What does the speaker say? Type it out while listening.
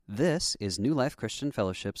This is New Life Christian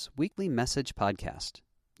Fellowship's weekly message podcast.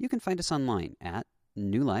 You can find us online at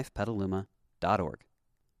newlifepetaluma.org.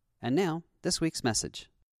 And now, this week's message.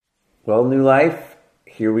 Well, New Life,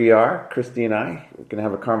 here we are, Christy and I. We're going to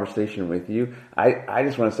have a conversation with you. I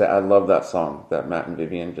just want to say I love that song that Matt and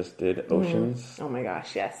Vivian just did, Oceans. Oh my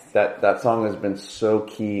gosh, yes. That song has been so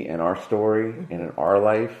key in our story and in our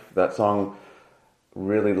life. That song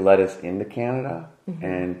really led us into Canada,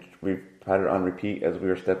 and we've had it on repeat as we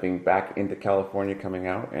were stepping back into California coming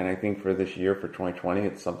out. And I think for this year, for 2020,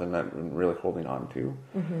 it's something that I'm really holding on to.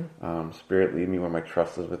 Spirit, lead me where my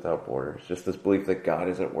trust is without borders. Just this belief that God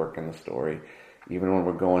is at work in the story, even when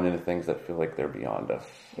we're going into things that feel like they're beyond us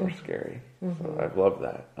or scary. So I've loved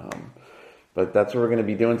that. But that's what we're going to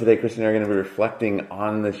be doing today. Christy and I are going to be reflecting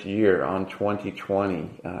on this year, on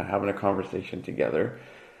 2020, having a conversation together.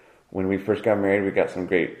 When we first got married, we got some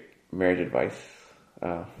great marriage advice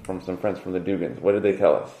from some friends from the Dugans. What did they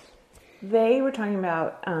tell us? They were talking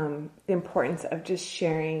about the importance of just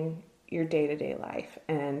sharing your day-to-day life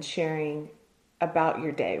and sharing about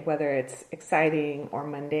your day, whether it's exciting or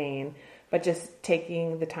mundane, but just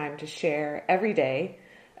taking the time to share every day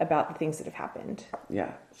about the things that have happened.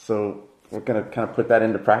 Yeah, so we're going to kind of put that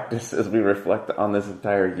into practice as we reflect on this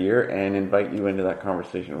entire year and invite you into that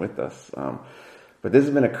conversation with us. But this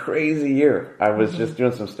has been a crazy year. I was just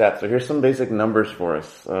doing some stats. So here's some basic numbers for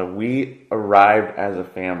us. We arrived as a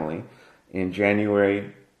family on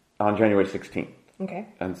January 16th. Okay.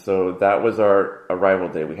 And so that was our arrival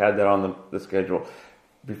day. We had that on the schedule.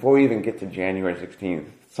 Before we even get to January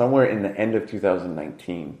 16th, somewhere in the end of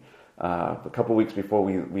 2019, a couple weeks before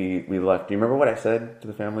we left, do you remember what I said to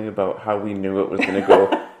the family about how we knew it was going to go,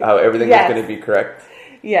 how everything was going to be correct?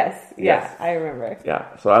 Yes, I remember.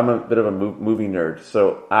 Yeah, so I'm a bit of a movie nerd.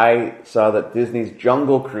 So I saw that Disney's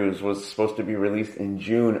Jungle Cruise was supposed to be released in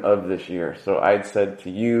June of this year. So I'd said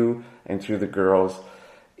to you and to the girls,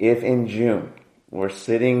 if in June we're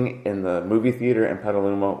sitting in the movie theater in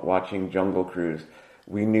Petaluma watching Jungle Cruise,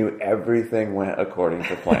 we knew everything went according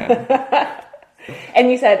to plan.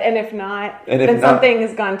 And you said, and if not, then something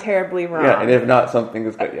has gone terribly wrong. Yeah, and if not, something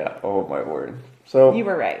is good. Yeah, oh my word. So you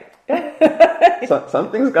were right.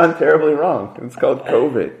 Something's gone terribly wrong. It's called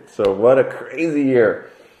COVID. So what a crazy year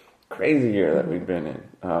that we've been in.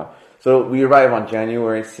 So we arrived on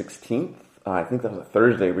January 16th. I think that was a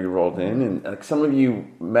Thursday we rolled in. And some of you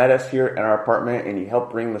met us here in our apartment and you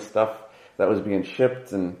helped bring the stuff that was being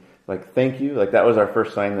shipped. And thank you. That was our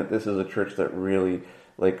first sign that this is a church that really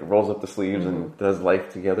rolls up the sleeves and does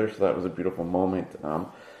life together. So that was a beautiful moment.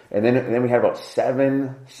 And then we had about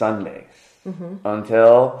 7 Sundays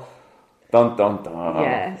until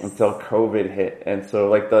until COVID hit. And so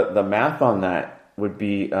the math on that would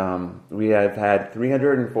be we have had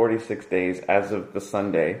 346 days as of the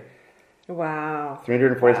Sunday. Wow.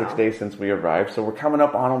 346 days since we arrived. So we're coming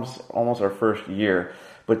up on almost our first year.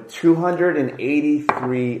 But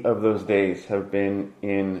 283 of those days have been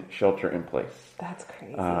in shelter in place. That's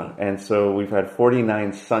crazy. And so we've had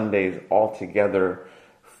 49 Sundays altogether.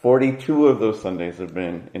 42 of those Sundays have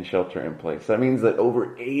been in shelter in place. That means that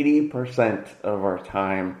over 80% of our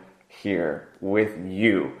time here with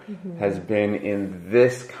you has been in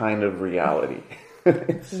this kind of reality.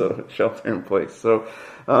 So shelter in place. So,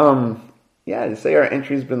 to say our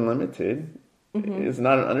entry's been limited is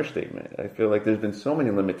not an understatement. I feel like there's been so many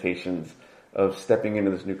limitations of stepping into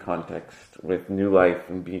this new context with New Life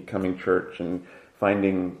and becoming church and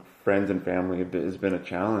finding friends and family has been a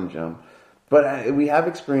challenge. But we have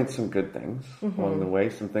experienced some good things along the way,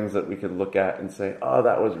 some things that we could look at and say, oh,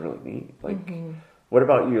 that was really neat. What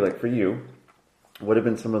about you? For you, what have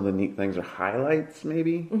been some of the neat things or highlights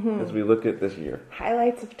maybe as we look at this year?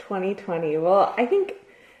 Highlights of 2020. Well, I think,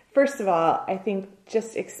 first of all,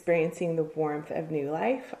 just experiencing the warmth of New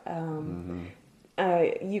Life.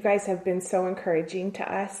 You guys have been so encouraging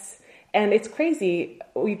to us. And it's crazy.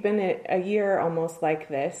 We've been a year almost like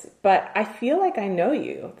this, but I feel like I know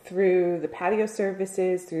you through the patio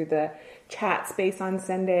services, through the chat space on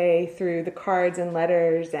Sunday, through the cards and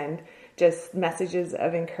letters and just messages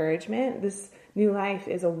of encouragement. This New Life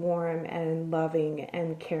is a warm and loving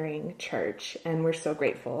and caring church, and we're so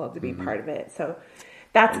grateful to be part of it. So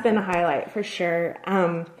that's been a highlight for sure.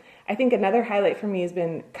 I think another highlight for me has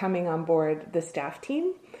been coming on board the staff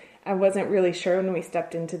team. I wasn't really sure when we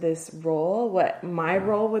stepped into this role what my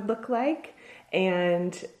role would look like,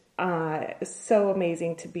 and so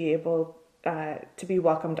amazing to be able to be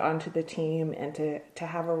welcomed onto the team and to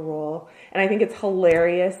have a role. And I think it's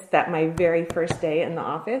hilarious that my very first day in the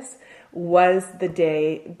office was the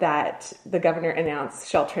day that the governor announced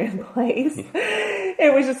shelter in place.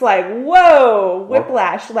 It was just whoa,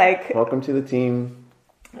 whiplash. Welcome to the team.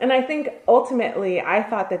 And I think ultimately, I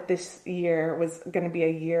thought that this year was going to be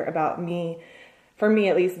a year about me, for me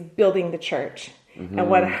at least, building the church. And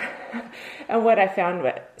what I found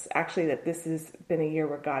was actually that this has been a year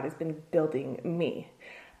where God has been building me.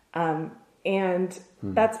 And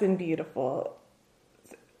that's been beautiful.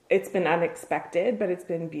 It's been unexpected, but it's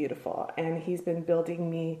been beautiful. And he's been building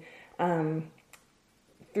me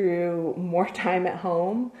through more time at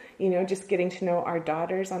home, just getting to know our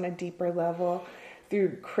daughters on a deeper level,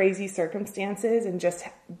 through crazy circumstances and just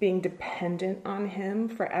being dependent on him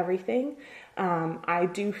for everything. I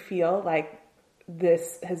do feel like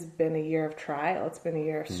this has been a year of trial. It's been a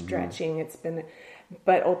year of stretching.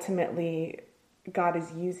 But ultimately God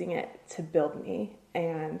is using it to build me,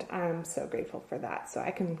 and I'm so grateful for that. So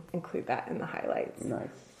I can include that in the highlights. Nice.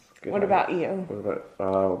 Good What highlights. about you? What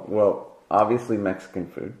about, well, obviously Mexican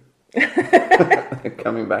food.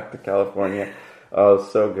 Coming back to California. Oh,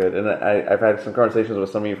 so good. And I've had some conversations with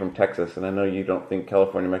some of you from Texas, and I know you don't think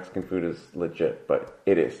California Mexican food is legit, but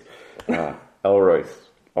it is. El Royce,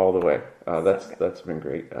 all the way. That's been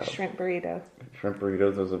great. Shrimp burrito. Shrimp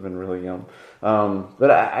burritos, those have been really yum.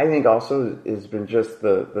 But I think also it's been just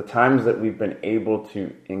the times that we've been able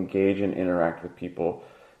to engage and interact with people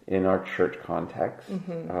in our church context.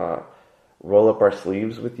 Roll up our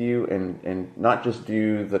sleeves with you and not just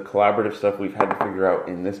do the collaborative stuff we've had to figure out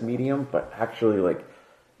in this medium, but actually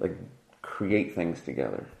like create things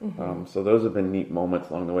together. So those have been neat moments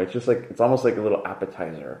along the way. It's just it's almost like a little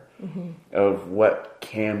appetizer of what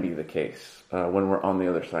can be the case when we're on the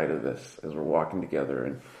other side of this, as we're walking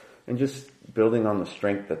together and just building on the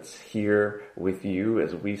strength that's here with you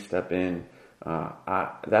as we step in.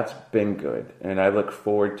 That's been good. And I look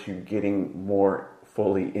forward to getting more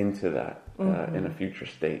fully into that in a future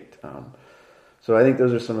state. So I think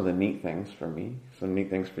those are some of the neat things for me, some neat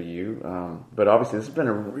things for you. But obviously this has been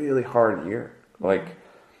a really hard year. I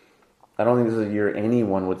don't think this is a year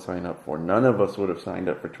anyone would sign up for. None of us would have signed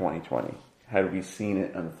up for 2020 had we seen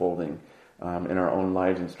it unfolding in our own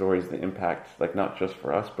lives and stories, the impact, not just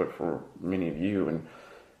for us, but for many of you. And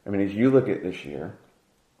I mean, as you look at this year,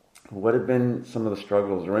 what have been some of the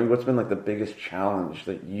struggles, or maybe what's been the biggest challenge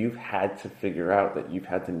that you've had to figure out, that you've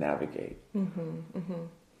had to navigate?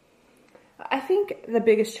 I think the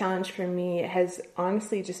biggest challenge for me has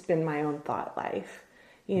honestly just been my own thought life.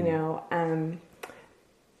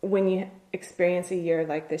 When you experience a year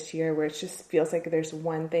like this year where it just feels like there's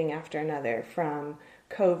one thing after another, from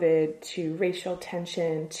COVID to racial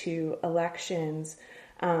tension to elections,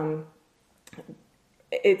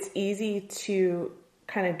 it's easy to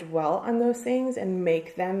kind of dwell on those things and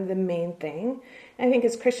make them the main thing. And I think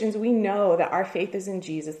as Christians, we know that our faith is in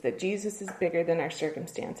Jesus, that Jesus is bigger than our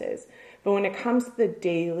circumstances. But when it comes to the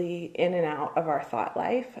daily in and out of our thought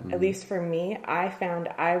life, at least for me, I found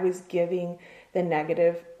I was giving the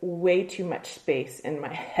negative way too much space in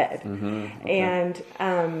my head. Okay.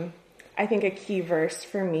 And I think a key verse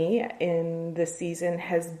for me in this season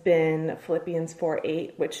has been Philippians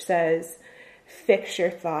 4:8, which says, "Fix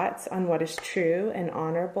your thoughts on what is true and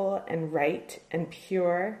honorable and right and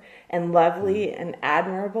pure and lovely and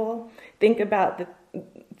admirable. Think about the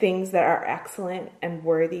things that are excellent and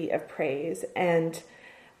worthy of praise." And,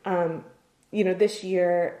 this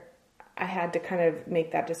year I had to kind of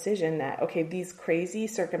make that decision that, okay, these crazy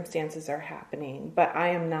circumstances are happening, but I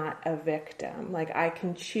am not a victim. I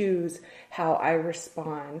can choose how I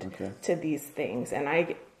respond to these things.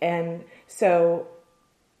 And so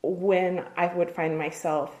when I would find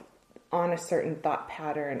myself on a certain thought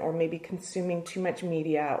pattern, or maybe consuming too much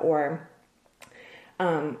media, or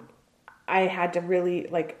I had to really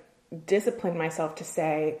discipline myself to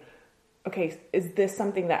say, okay, is this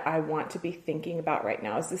something that I want to be thinking about right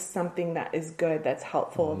now? Is this something that is good, that's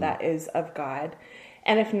helpful, that is of God?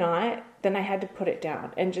 And if not, then I had to put it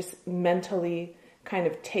down and just mentally kind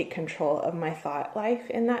of take control of my thought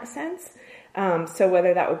life in that sense. So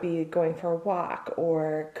whether that would be going for a walk,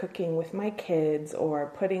 or cooking with my kids,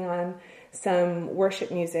 or putting on some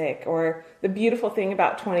worship music, or the beautiful thing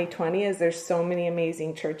about 2020 is there's so many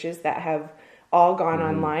amazing churches that have all gone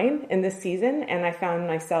online in this season. And I found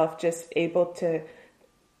myself just able to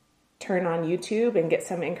turn on YouTube and get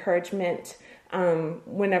some encouragement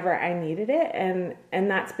whenever I needed it. And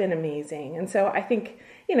that's been amazing. And so I think,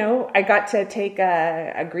 I got to take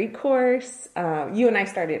a Greek course. You and I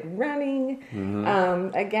started running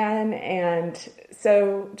again. And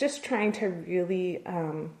so just trying to really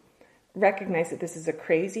recognize that this is a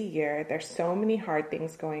crazy year. There's so many hard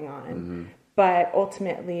things going on. But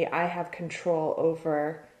ultimately, I have control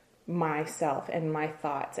over myself and my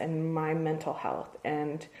thoughts and my mental health.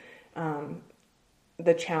 And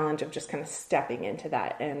the challenge of just kind of stepping into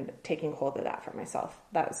that and taking hold of that for myself.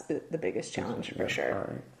 That was the biggest challenge for sure.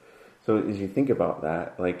 All right. So as you think about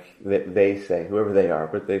that, like they say, whoever they are,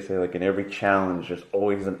 but they say like in every challenge, there's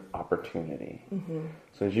always an opportunity. Mm-hmm.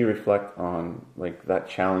 So as you reflect on like that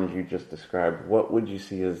challenge you just described, what would you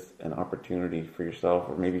see as an opportunity for yourself,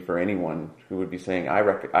 or maybe for anyone who would be saying, I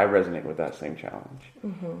resonate with that same challenge?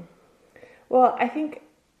 Mm-hmm. Well, I think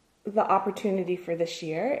the opportunity for this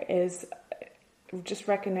year is just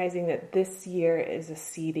recognizing that this year is a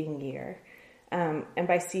seeding year. And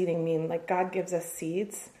by seeding, mean like God gives us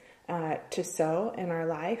seeds to sow in our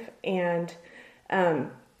life. And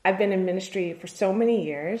I've been in ministry for so many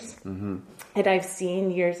years, mm-hmm. and I've seen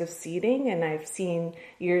years of seeding, and I've seen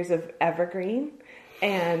years of evergreen.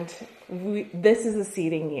 And this is a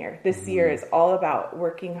seeding year. This mm-hmm. year is all about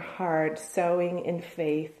working hard, sowing in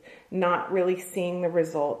faith, not really seeing the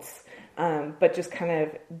results, but just kind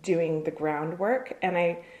of doing the groundwork. And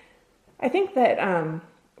I think that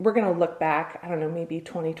we're going to look back, I don't know, maybe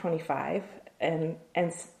 2025 and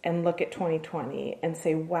look at 2020 and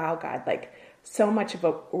say, wow, God, like so much of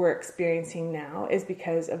what we're experiencing now is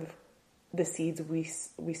because of the seeds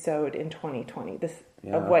we sowed in 2020,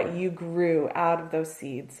 of what you grew out of those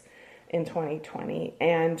seeds in 2020.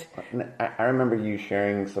 And I remember you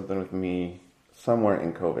sharing something with me somewhere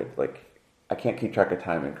in COVID. Like, I can't keep track of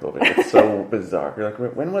time in COVID. It's so bizarre. You're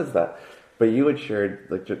like, when was that? But you had shared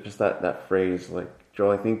like just that phrase, like,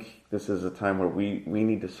 Joel, I think this is a time where we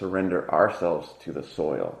need to surrender ourselves to the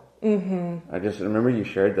soil. Mm-hmm. I just remember you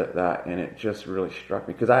shared that, and it just really struck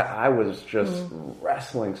me because I was just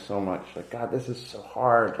wrestling so much. Like, God, this is so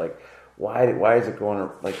hard. Like, why is it going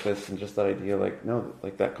like this? And just that idea, like, no,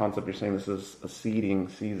 like that concept you're saying, this is a seeding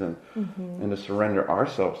season, mm-hmm. and to surrender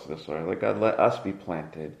ourselves to the soil. Like, God, let us be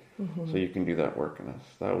planted, mm-hmm. so you can do that work in us.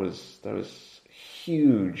 That was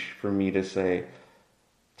huge for me to say,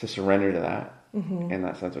 to surrender to that. Mm-hmm. And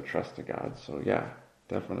that sense of trust to God. So yeah,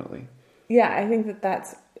 definitely. Yeah, I think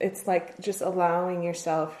it's like just allowing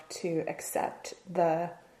yourself to accept the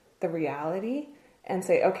reality and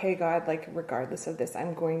say, okay, God, like regardless of this,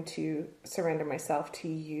 I'm going to surrender myself to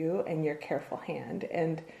you and your careful hand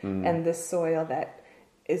and this soil that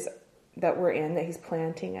we're in, that He's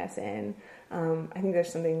planting us in. I think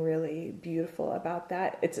there's something really beautiful about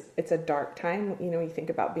that. It's a dark time. You know, you think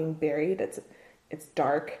about being buried. It's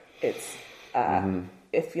dark. It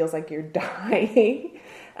feels like you're dying.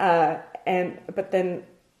 But then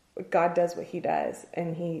God does what He does,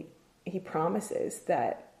 and He promises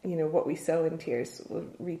that, you know, what we sow in tears will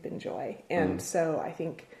reap in joy. And so I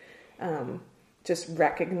think, just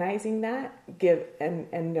recognizing that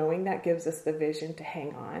and knowing that gives us the vision to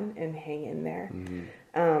hang on and hang in there.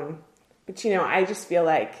 Mm-hmm. But you know, I just feel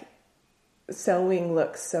like sowing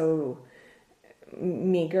looks so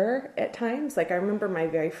meager at times. Like, I remember my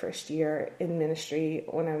very first year in ministry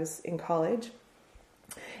when I was in college,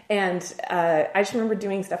 and I just remember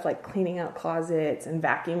doing stuff like cleaning out closets and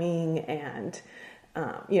vacuuming and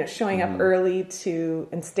showing up early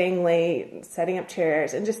and staying late and setting up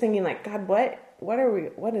chairs and just thinking like, God,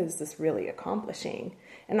 what is this really accomplishing?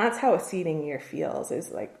 And that's how a seeding year feels,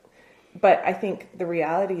 is like, but I think the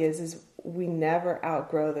reality is we never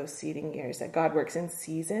outgrow those seeding years, that God works in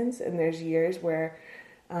seasons, and there's years where,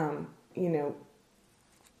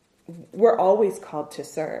 we're always called to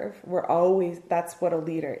serve. That's what a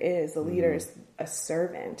leader is. A leader is a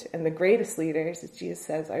servant, and the greatest leaders, as Jesus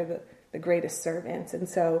says, are the greatest servants. And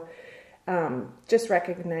so, just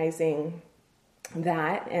recognizing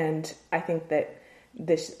that, and I think that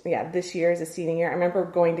this year is a seeding year. I remember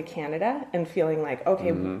going to Canada and feeling like,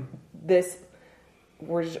 okay,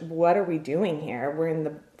 what are we doing here? We're in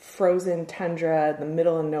the frozen tundra, the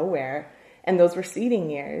middle of nowhere. And those were seeding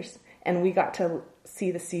years. And we got to see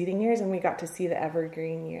the seeding years, and we got to see the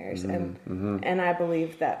evergreen years. And I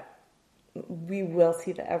believe that we will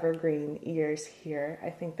see the evergreen years here. I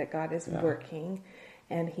think that God is working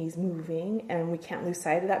and He's moving, and we can't lose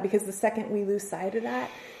sight of that, because the second we lose sight of that,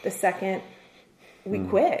 the second we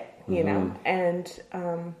quit, you know? And,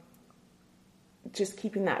 just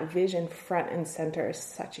keeping that vision front and center is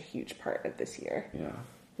such a huge part of this year.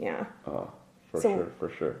 Yeah. For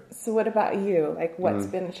sure. So what about you? Like, what's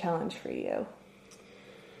been a challenge for you?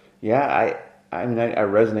 Yeah, I mean, I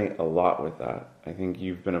resonate a lot with that. I think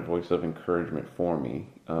you've been a voice of encouragement for me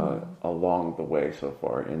along the way so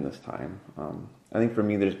far in this time. I think for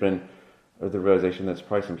me, there's been the realization that's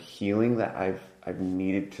probably some healing that I've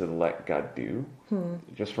needed to let God do,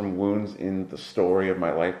 just from wounds in the story of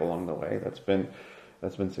my life along the way. That's been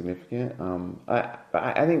significant.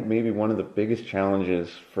 I think maybe one of the biggest challenges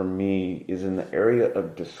for me is in the area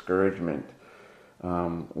of discouragement.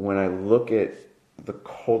 When I look at the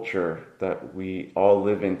culture that we all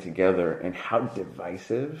live in together and how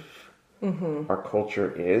divisive our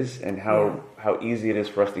culture is, and how easy it is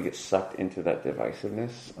for us to get sucked into that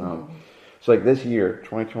divisiveness. So like this year,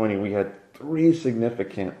 2020, we had 3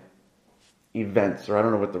 significant events, or I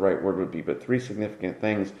don't know what the right word would be, but 3 significant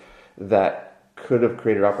things that could have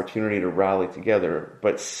created opportunity to rally together,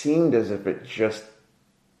 but seemed as if it just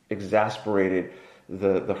exasperated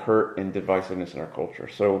the hurt and divisiveness in our culture.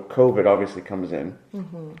 So COVID obviously comes in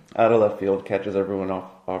out of left field, catches everyone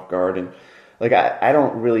off guard, and like I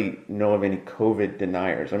don't really know of any COVID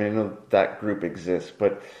deniers. I mean, I know that group exists,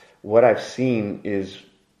 but what I've seen is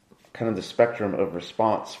kind of the spectrum of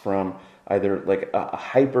response from either like a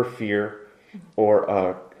hyper fear or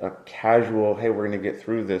a casual, hey, we're going to get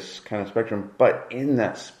through this kind of spectrum, but in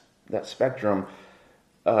that spectrum,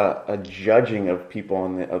 a judging of people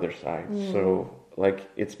on the other side. So like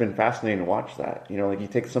it's been fascinating to watch that. You know, like you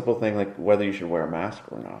take a simple thing like whether you should wear a mask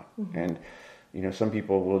or not, and you know, some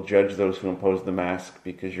people will judge those who impose the mask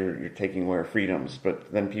because you're taking away our freedoms, but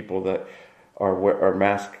then people that are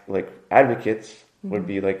mask like advocates would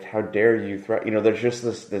be like, how dare you threaten? You know, there's just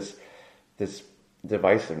this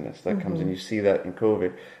divisiveness that comes, and you see that in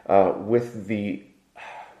COVID with the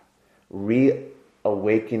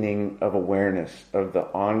reawakening of awareness of the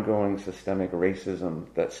ongoing systemic racism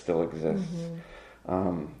that still exists.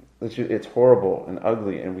 It's horrible and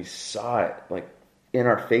ugly, and we saw it like in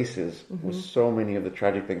our faces with so many of the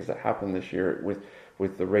tragic things that happened this year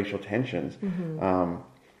with the racial tensions.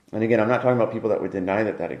 And again, I'm not talking about people that would deny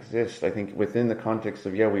that exists. I think within the context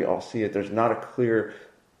of, we all see it, there's not a clear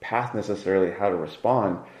path necessarily how to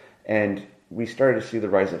respond. And we started to see the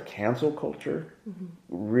rise of cancel culture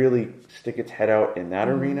really stick its head out in that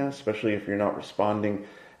arena, especially if you're not responding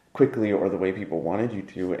quickly or the way people wanted you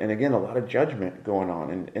to. And again, a lot of judgment going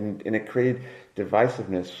on, and it created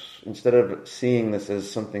divisiveness. Instead of seeing this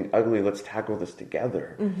as something ugly, let's tackle this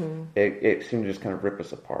together. It seemed to just kind of rip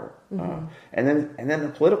us apart. And then the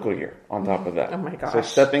political year on top of that. Oh my gosh. So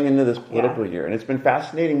stepping into this political year, and it's been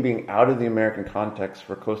fascinating being out of the American context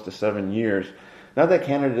for close to 7 years. Not that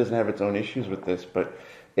Canada doesn't have its own issues with this, but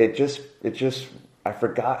it just I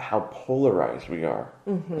forgot how polarized we are,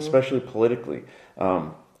 especially politically.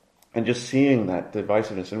 And just seeing that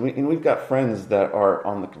divisiveness. And we've got friends that are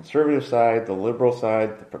on the conservative side, the liberal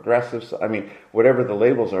side, the progressive side. I mean, whatever the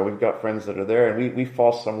labels are, we've got friends that are there, and we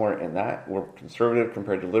fall somewhere in that. We're conservative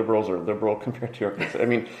compared to liberals, or liberal compared to our conservative. I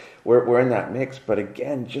mean, we're in that mix. But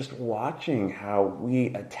again, just watching how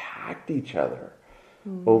we attacked each other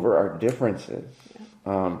over our differences.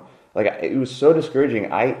 It was so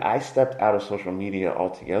discouraging. I stepped out of social media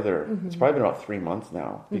altogether. It's probably been about 3 months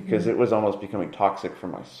now, because it was almost becoming toxic for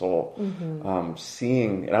my soul.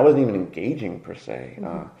 Seeing, and I wasn't even engaging per se,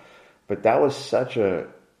 but that was such a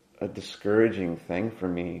discouraging thing for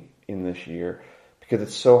me in this year, because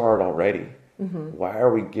it's so hard already. Why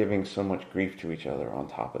are we giving so much grief to each other on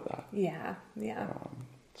top of that? Yeah.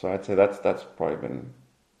 So I'd say that's probably been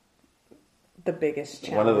the biggest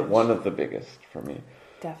challenge. One of the biggest for me.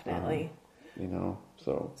 Definitely.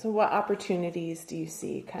 So what opportunities do you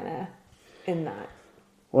see kind of in that?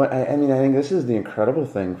 Well, I think this is the incredible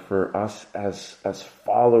thing for us as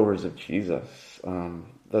followers of Jesus,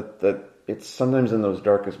 that it's sometimes in those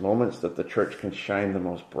darkest moments that the church can shine the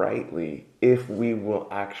most brightly if we will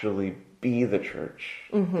actually be the church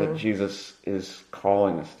that Jesus is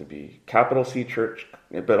calling us to be. Capital C church,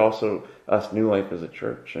 but also us, New Life, as a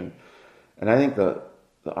church. And I think the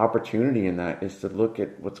opportunity in that is to look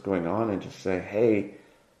at what's going on and just say, hey,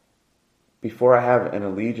 before I have an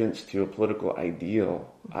allegiance to a political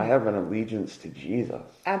ideal, I have an allegiance to Jesus.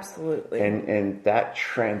 Absolutely. And that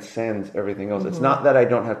transcends everything else. It's not that I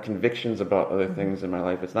don't have convictions about other things in my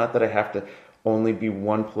life. It's not that I have to only be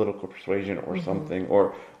one political persuasion or something,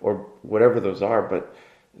 or whatever those are, but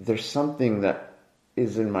there's something that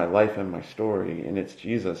is in my life and my story, and it's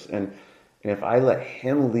Jesus. And if I let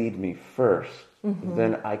him lead me first,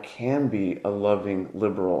 then I can be a loving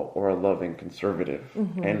liberal or a loving conservative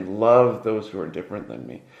and love those who are different than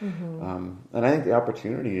me. And I think the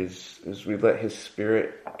opportunity is we let his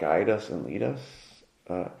Spirit guide us and lead us,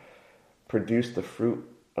 produce the fruit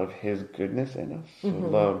of his goodness in us. So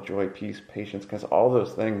love, joy, peace, patience, because all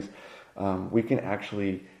those things, we can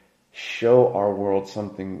actually show our world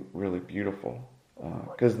something really beautiful.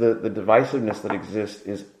 Because the divisiveness that exists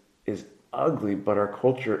is ugly, but our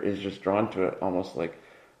culture is just drawn to it almost like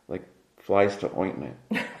flies to ointment.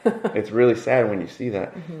 It's really sad when you see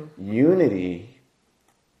that. Unity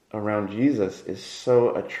around Jesus is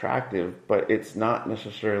so attractive, but it's not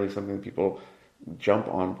necessarily something people jump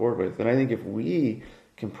on board with. And I think if we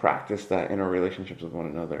can practice that in our relationships with one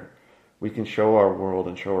another, we can show our world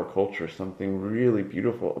and show our culture something really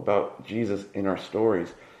beautiful about Jesus in our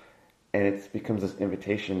stories. And it becomes this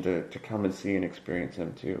invitation to come and see and experience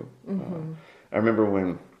him too. I remember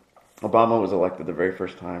when Obama was elected the very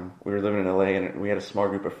first time, we were living in LA and we had a small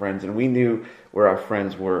group of friends, and we knew where our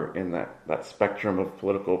friends were in that spectrum of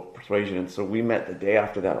political persuasion. And so we met the day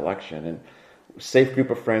after that election, and safe group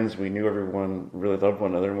of friends. We knew everyone really loved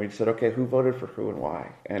one another, and we said, okay, who voted for who and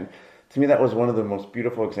why? And to me, that was one of the most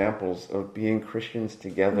beautiful examples of being Christians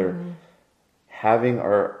together, having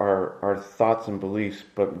our thoughts and beliefs,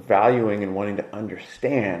 but valuing and wanting to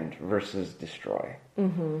understand versus destroy.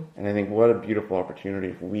 And I think what a beautiful opportunity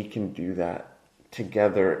if we can do that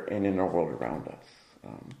together and in our world around us.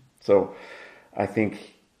 So I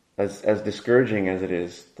think as discouraging as it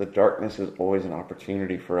is, the darkness is always an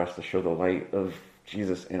opportunity for us to show the light of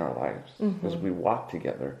Jesus in our lives as we walk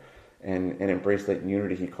together and embrace that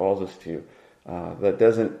unity he calls us to, that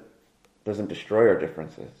doesn't destroy our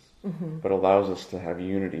differences, but allows us to have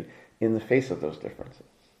unity in the face of those differences.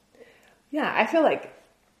 Yeah, I feel like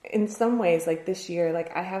in some ways, like this year,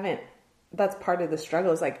 like that's part of the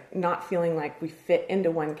struggle, is like not feeling like we fit into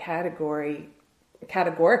one category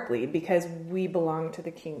categorically, because we belong to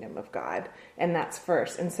the kingdom of God, and that's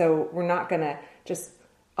first. And so we're not going to just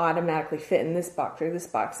automatically fit in this box or this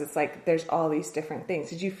box. It's like there's all these different things.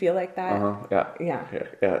 Did you feel like that?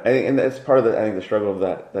 Yeah. And that's part of the struggle of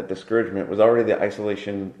that discouragement was already the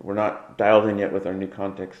isolation. We're not dialed in yet with our new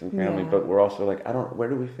context and family, but we're also like, where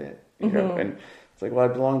do we fit? You know? And it's like, well, I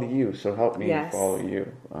belong to you, so help me follow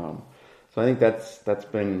you. So I think that's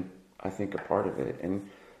been, I think, a part of it. And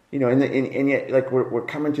you know, and yet, like we're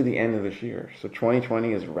coming to the end of this year, so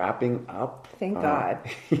 2020 is wrapping up. Thank God.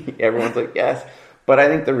 Everyone's like, yes. But I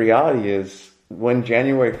think the reality is when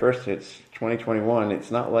January 1st hits 2021,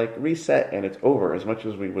 it's not like reset and it's over, as much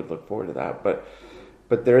as we would look forward to that.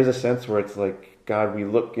 But there is a sense where it's like, God, we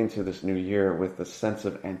look into this new year with a sense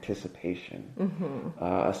of anticipation,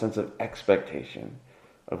 a sense of expectation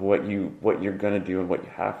of what you're going to do and what you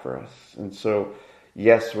have for us. And so,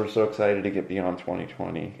 yes, we're so excited to get beyond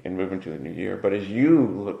 2020 and move into the new year. But as you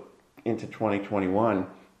look into 2021,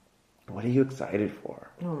 what are you excited for?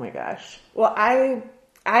 Oh my gosh. Well, I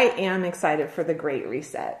am excited for the Great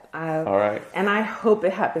Reset. All right. And I hope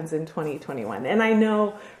it happens in 2021. And I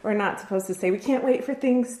know we're not supposed to say we can't wait for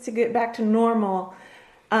things to get back to normal.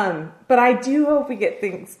 But I do hope we get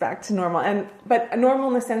things back to normal. But normal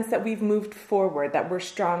in the sense that we've moved forward, that we're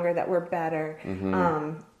stronger, that we're better.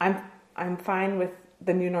 I'm fine with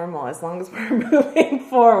the new normal as long as we're moving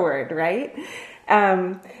forward, right?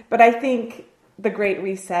 But I think the Great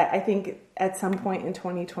Reset, I think at some point in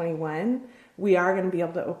 2021, we are going to be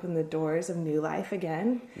able to open the doors of new life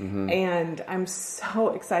again. And I'm so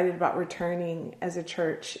excited about returning as a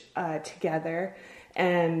church together.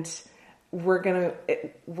 And we're going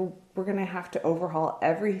to have to overhaul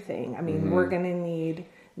everything. I mean, we're going to need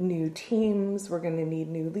new teams. We're going to need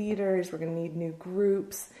new leaders. We're going to need new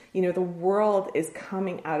groups. You know, the world is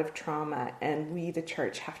coming out of trauma, and we, the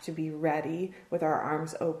church, have to be ready with our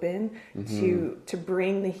arms open to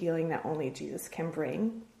bring the healing that only Jesus can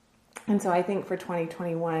bring. And so I think for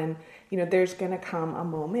 2021, you know, there's going to come a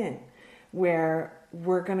moment where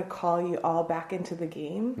we're going to call you all back into the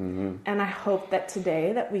game. And I hope that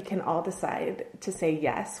today that we can all decide to say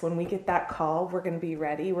yes. When we get that call, we're going to be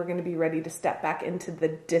ready. We're going to be ready to step back into the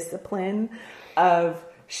discipline of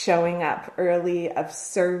showing up early, of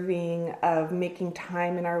serving, of making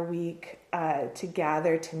time in our week to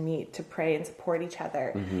gather, to meet, to pray and support each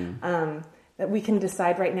other. That we can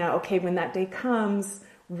decide right now, okay, when that day comes,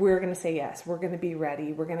 we're going to say yes. We're going to be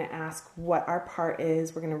ready. We're going to ask what our part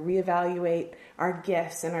is. We're going to reevaluate our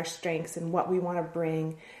gifts and our strengths and what we want to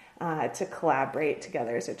bring to collaborate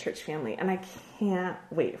together as a church family. And I can't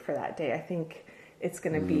wait for that day. I think it's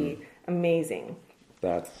going to be amazing.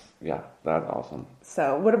 That's awesome.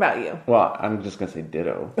 So what about you? Well, I'm just going to say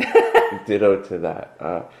ditto. Ditto to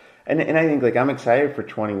that. And I think, like, I'm excited for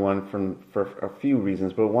 21 for a few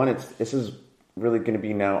reasons. But one, this is really going to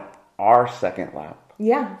be now our second lap.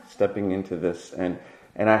 Yeah. Stepping into this. And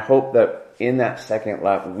I hope that in that second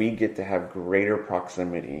lap, we get to have greater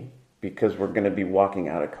proximity, because we're going to be walking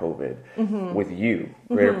out of COVID with you.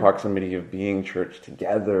 Greater proximity of being church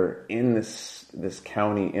together in this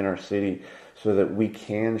county, in our city, so that we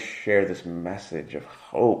can share this message of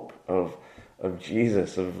hope, of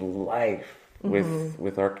Jesus, of life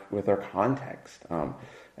with our context.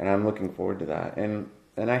 And I'm looking forward to that. And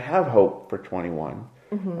I have hope for 21.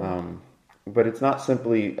 But it's not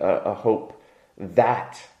simply a hope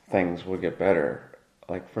that things will get better.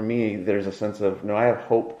 Like, for me, there's a sense of, no, I have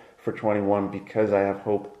hope for 21 because I have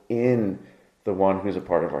hope in the one who's a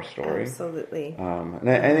part of our story. Absolutely. And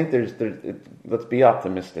I think let's be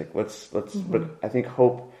optimistic. But I think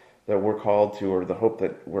hope that we're called to, or the hope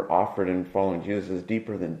that we're offered in following Jesus, is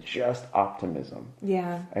deeper than just optimism.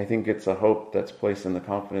 Yeah. I think it's a hope that's placed in the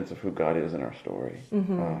confidence of who God is in our story.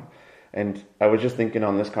 And I was just thinking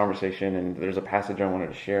on this conversation, and there's a passage I wanted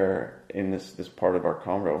to share in this part of our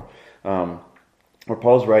convo, where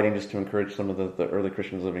Paul's writing just to encourage some of the early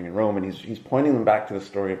Christians living in Rome, and he's pointing them back to the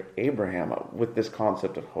story of Abraham with this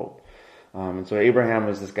concept of hope. And so Abraham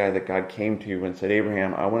was this guy that God came to and said,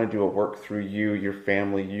 Abraham, I want to do a work through you, your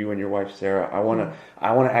family, you and your wife Sarah. I want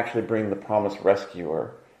to actually bring the promised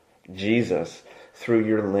rescuer, Jesus, through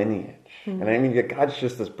your lineage. And I mean, God's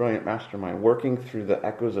just this brilliant mastermind working through the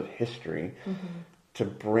echoes of history to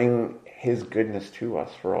bring his goodness to us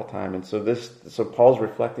for all time. And so Paul's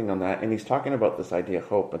reflecting on that, and he's talking about this idea of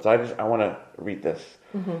hope. And so I want to read this.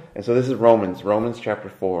 And so this is Romans chapter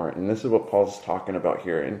 4, and this is what Paul's talking about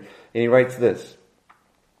here. And he writes this.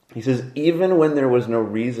 He says, even when there was no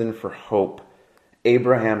reason for hope,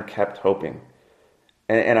 Abraham kept hoping.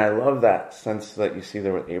 And I love that sense that you see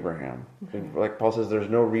there with Abraham. Like Paul says, there's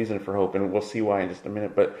no reason for hope, and we'll see why in just a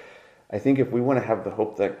minute. But I think if we want to have the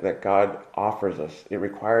hope that God offers us, it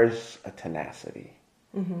requires a tenacity.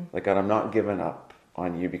 Like, God, I'm not giving up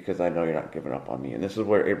on you because I know you're not giving up on me. And this is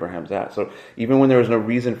where Abraham's at. So even when there was no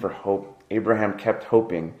reason for hope, Abraham kept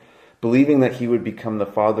hoping, believing that he would become the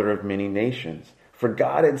father of many nations. For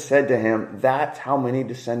God had said to him, that's how many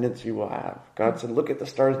descendants you will have. God said, look at the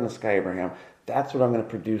stars in the sky, Abraham. That's what I'm going to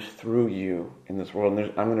produce through you in this world.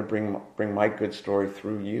 And I'm going to bring my good story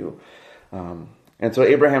through you. And so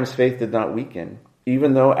Abraham's faith did not weaken.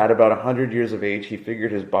 Even though at about 100 years of age, he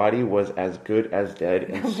figured his body was as good as dead,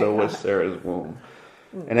 and so was Sarah's womb.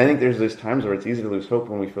 And I think there's those times where it's easy to lose hope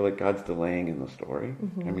when we feel like God's delaying in the story.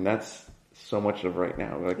 I mean, that's so much of right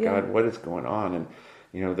now. Like, God, what is going on? And,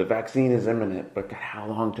 you know, the vaccine is imminent, but God, how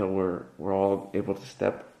long till we're all able to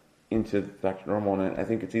step into back to normal? And I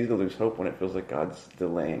think it's easy to lose hope when it feels like God's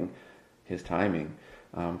delaying his timing.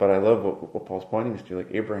 But I love what Paul's pointing us to. Like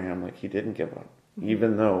Abraham, like he didn't give up,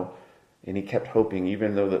 even though, and he kept hoping,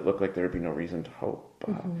 even though that looked like there would be no reason to hope.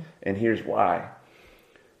 And here's why.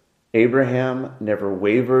 Abraham never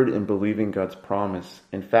wavered in believing God's promise.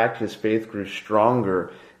 In fact, his faith grew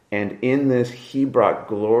stronger, and in this he brought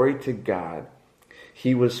glory to God.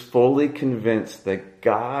 He was fully convinced that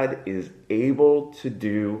God is able to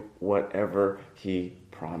do whatever he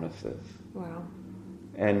promises. Wow.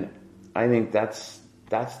 And I think that's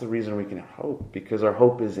the reason we can hope, because our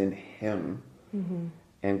hope is in him.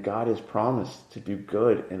 And God has promised to do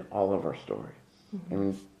good in all of our stories. I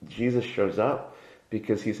mean, Jesus shows up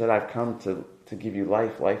because he said, I've come to give you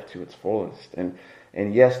life to its fullest.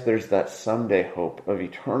 And yes, there's that someday hope of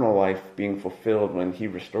eternal life being fulfilled when he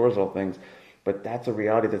restores all things. But that's a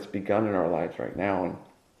reality that's begun in our lives right now. And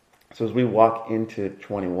so as we walk into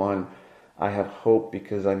 21, I have hope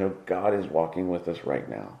because I know God is walking with us right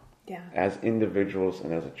now. Yeah. As individuals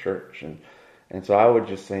and as a church. And so I would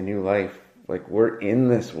just say, New Life, like, we're in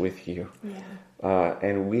this with you. Yeah.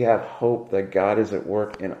 And we have hope that God is at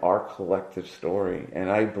work in our collective story.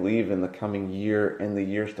 And I believe in the coming year and the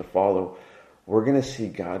years to follow, we're going to see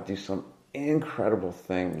God do some incredible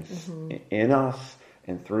things in us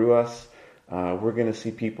and through us. We're going to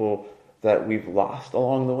see people that we've lost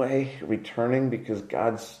along the way returning because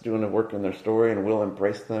God's doing a work in their story, and we'll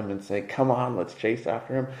embrace them and say, come on, let's chase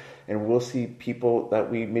after him. And we'll see people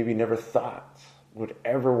that we maybe never thought would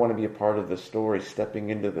ever want to be a part of this story stepping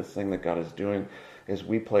into this thing that God is doing as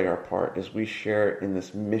we play our part, as we share in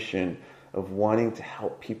this mission of wanting to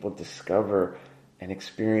help people discover and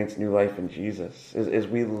experience new life in Jesus. As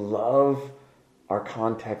we love our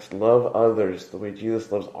context, love others the way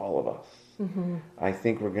Jesus loves all of us. I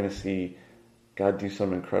think we're going to see God do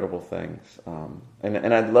some incredible things.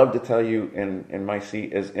 And I'd love to tell you in my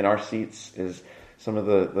seat, in our seats, is some of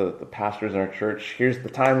the pastors in our church. Here's the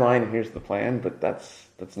timeline, here's the plan, but that's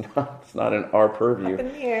not in our purview. Up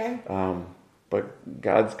in the air. But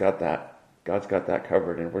God's got that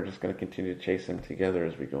covered, and we're just going to continue to chase him together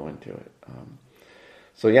as we go into it.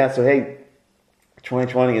 So hey,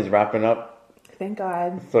 2020 is wrapping up. Thank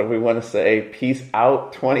God. So we want to say peace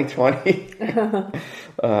out 2020.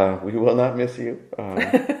 We will not miss you.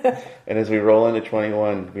 And as we roll into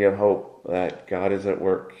 21, we have hope that God is at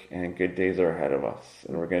work and good days are ahead of us.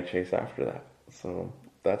 And we're going to chase after that. So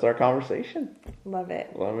that's our conversation. Love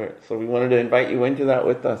it. Love it. So we wanted to invite you into that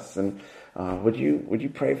with us. And would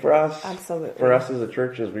you pray for us? Absolutely. For us as a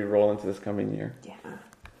church as we roll into this coming year. Yeah.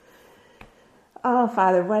 Oh,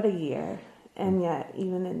 Father, what a year. And yet,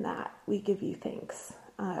 even in that, we give you thanks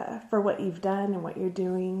for what you've done and what you're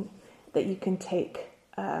doing. that you can take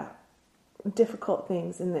difficult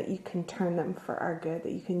things and that you can turn them for our good,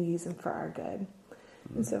 that you can use them for our good.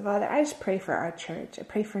 And so, Father, I just pray for our church. I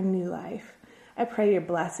pray for New Life. I pray your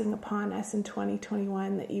blessing upon us in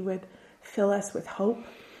 2021, that you would fill us with hope,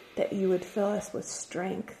 that you would fill us with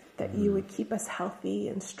strength, that you would keep us healthy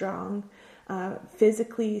and strong,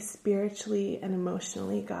 physically, spiritually, and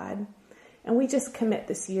emotionally, God. And we just commit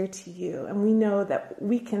this year to you. And we know that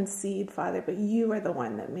we can seed, Father, but you are the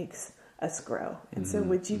one that makes us grow. And so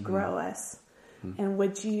would you grow us? And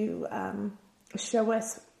would you show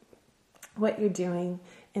us what you're doing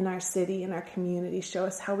in our city, in our community? Show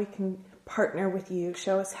us how we can partner with you.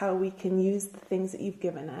 Show us how we can use the things that you've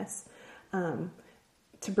given us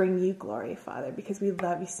to bring you glory, Father, because we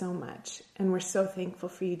love you so much. And we're so thankful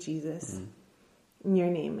for you, Jesus. In your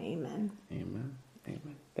name, amen. Amen.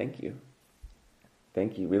 Amen. Thank you.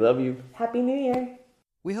 Thank you. We love you. Happy New Year.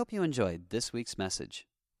 We hope you enjoyed this week's message.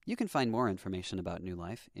 You can find more information about New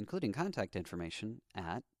Life, including contact information,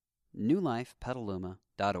 at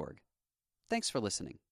newlifepetaluma.org. Thanks for listening.